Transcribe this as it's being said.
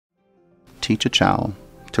Teach a child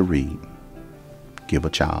to read. Give a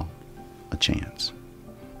child a chance.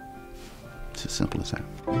 It's as simple as that.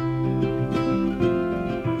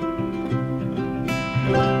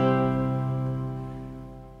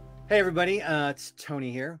 Hey everybody, it's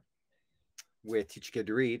Tony here with Teach a Kid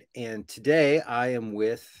to Read, and today I am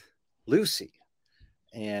with Lucy.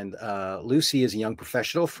 And Lucy is a young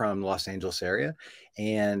professional from the Los Angeles area,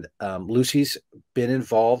 and Lucy's been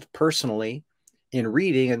involved personally in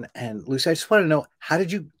reading. And Lucy, I just want to know, how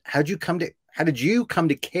did you come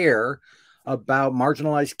to care about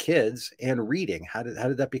marginalized kids and reading? How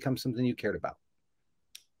did that become something you cared about?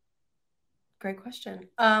 Great question.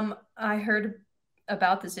 I heard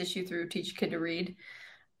about this issue through Teach a Kid to Read,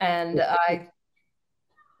 and I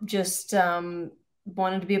just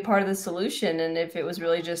wanted to be a part of the solution. And if it was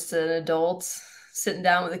really just an adult sitting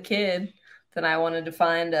down with a kid, then I wanted to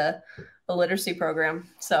find a literacy program.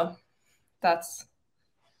 So that's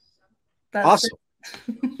awesome.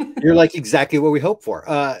 You're like exactly what we hope for.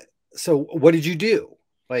 So what did you do?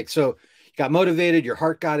 So you got motivated, your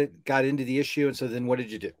heart got into the issue. And so then what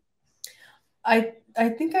did you do? I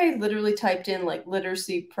think I literally typed in like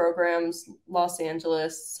literacy programs, Los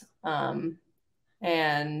Angeles,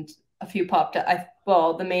 and a few popped up.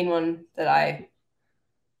 The main one that I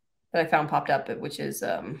found popped up, which is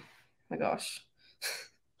my gosh,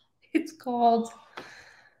 it's called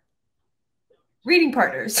Reading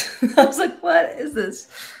Partners. I was like, what is this?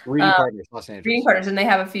 Reading Partners, Los Angeles. Reading Partners, and they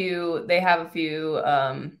have a few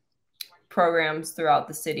programs throughout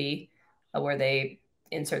the city where they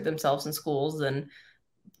insert themselves in schools and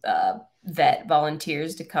vet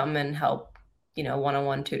volunteers to come and help,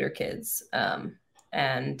 one-on-one tutor kids.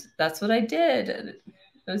 And that's what I did.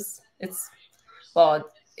 It's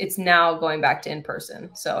now going back to in person.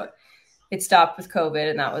 So it stopped with COVID,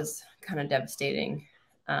 and that was kind of devastating.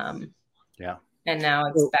 Yeah. And now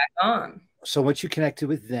it's back on. So once you connected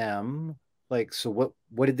with them, so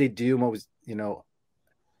what did they do? And what was,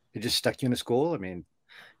 they just stuck you in a school? I mean,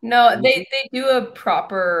 no, they do a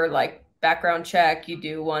proper background check. You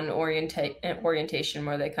do one orientation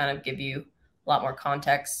where they kind of give you a lot more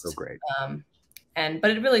context. Oh, great. But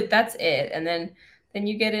it really, that's it. And then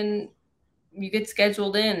you get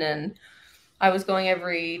scheduled in, and I was going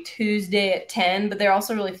every Tuesday at 10, but they're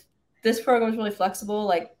also this program is really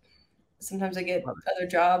flexible. Sometimes I get other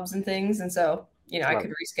jobs and things. And so, I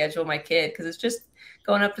could reschedule my kid, because it's just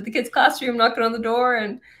going up to the kid's classroom, knocking on the door.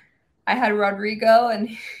 And I had Rodrigo, and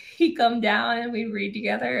he'd come down and we'd read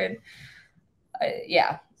together. And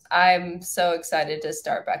I'm so excited to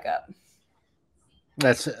start back up.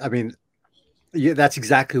 That's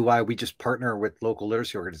exactly why we just partner with local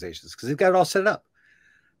literacy organizations, because they've got it all set up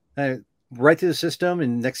right through the system.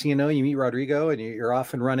 And next thing you know, you meet Rodrigo and you're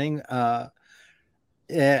off and running.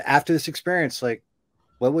 After this experience,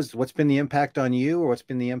 what's been the impact on you, or what's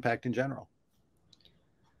been the impact in general?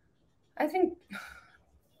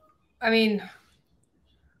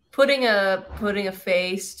 Putting a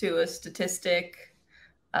face to a statistic,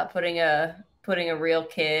 putting a real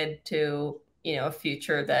kid to, a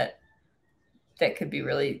future that could be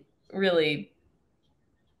really, really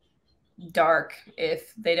dark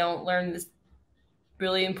if they don't learn this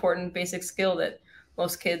really important basic skill that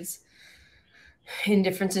most kids in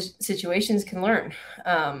different situations can learn.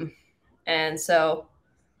 And so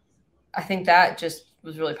I think that just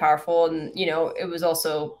was really powerful. And, it was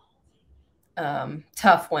also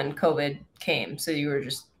tough when COVID came. So you were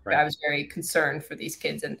just, right. I was very concerned for these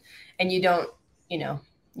kids, and you don't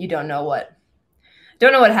know what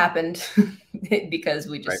happened because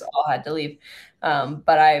we just all had to leave.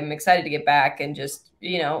 But I'm excited to get back and just,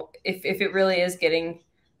 if it really is getting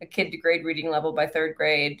a kid to grade reading level by third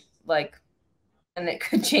grade, and it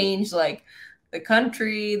could change the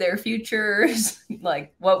country, their futures,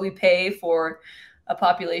 what we pay for a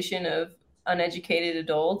population of uneducated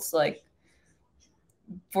adults,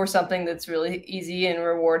 for something that's really easy and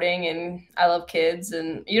rewarding. And I love kids,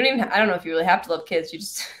 and I don't know if you really have to love kids. You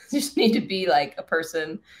just need to be a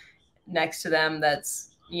person next to them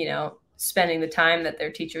that's, spending the time that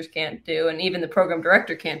their teachers can't do, and even the program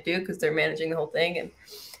director can't do, because they're managing the whole thing. And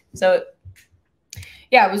so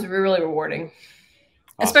it was really rewarding.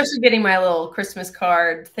 Awesome. Especially getting my little Christmas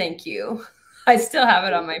card. Thank you. I still have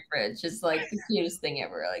it on my fridge. It's the cutest thing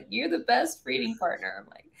ever. You're the best reading partner. I'm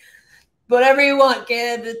like, whatever you want,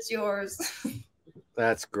 kid, it's yours.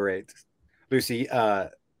 That's great. Lucy,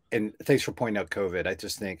 and thanks for pointing out COVID. I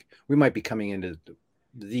just think we might be coming into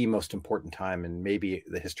the most important time in maybe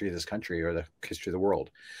the history of this country, or the history of the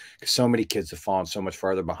world, because so many kids have fallen so much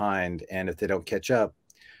farther behind. And if they don't catch up,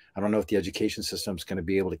 I don't know if the education system is going to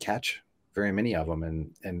be able to catch very many of them,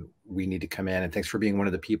 and we need to come in. And thanks for being one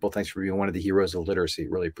of the people. Thanks for being one of the heroes of literacy.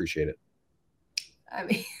 Really appreciate it. I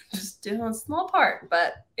mean, just doing a small part,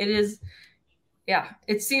 but it is, yeah,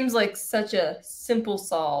 it seems like such a simple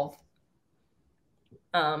solve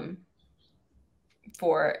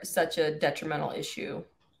for such a detrimental issue.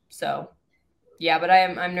 So yeah, but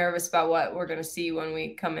I'm nervous about what we're going to see when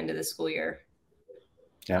we come into the school year.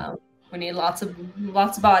 Yeah. We need lots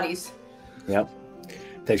of bodies. Yep.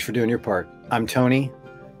 Thanks for doing your part. I'm Tony.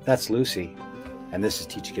 That's Lucy. And this is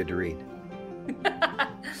Teach a Kid to Read.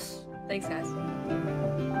 Thanks, guys.